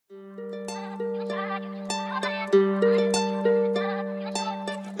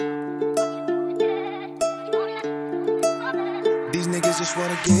niggas just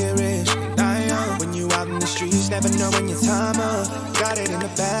wanna get rich and die young. When you out in the streets, never know when your time up. Got it in the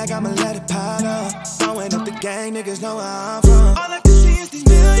bag, I'ma let it pile up. Throwing up the gang, niggas know where I'm from. All I can see is these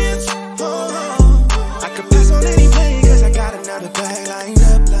millions. I could pass on any plane, cause I got another bag lined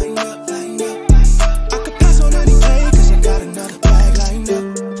up, lined up, lined up. I could pass on any plane, cause I got another bag lined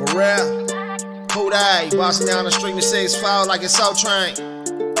up. For real, who they? Bossing down the street with 6'4" like it's Soul Train.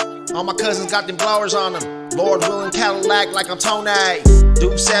 All my cousins got them blowers on them. Lord willing Cadillac like I'm Tony.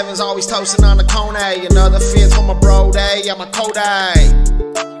 Duke 7's always toasting on the cone. Another fifth for my bro day, I'm a Kodak.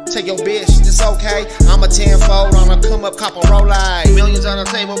 Take your bitch, it's okay. I'm a 10-fold on a come up cop a roll light. Millions on the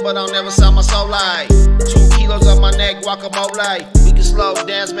table, but I'll never sell my soul light. 2 kilos up my neck, guacamole. We can slow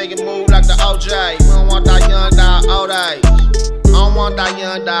dance, make it move like the OJ. We don't want that young, die old age. I don't want that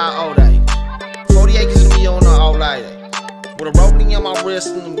young, die old age. 40 acres of me on the old lady. With a rolling on my wrist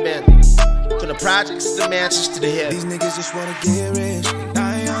and bending. From the projects to the mansions to the hill. These niggas just wanna get rich and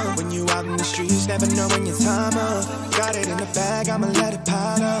die young. When you out in the streets, never know when your time up. Got it in the bag, I'ma let it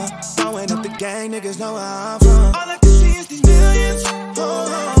pile up. Throwing up the gang, niggas know where I'm from. All I can see is these millions.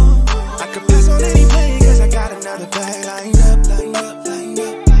 I could pass on any plane, cause I got another bag lined up.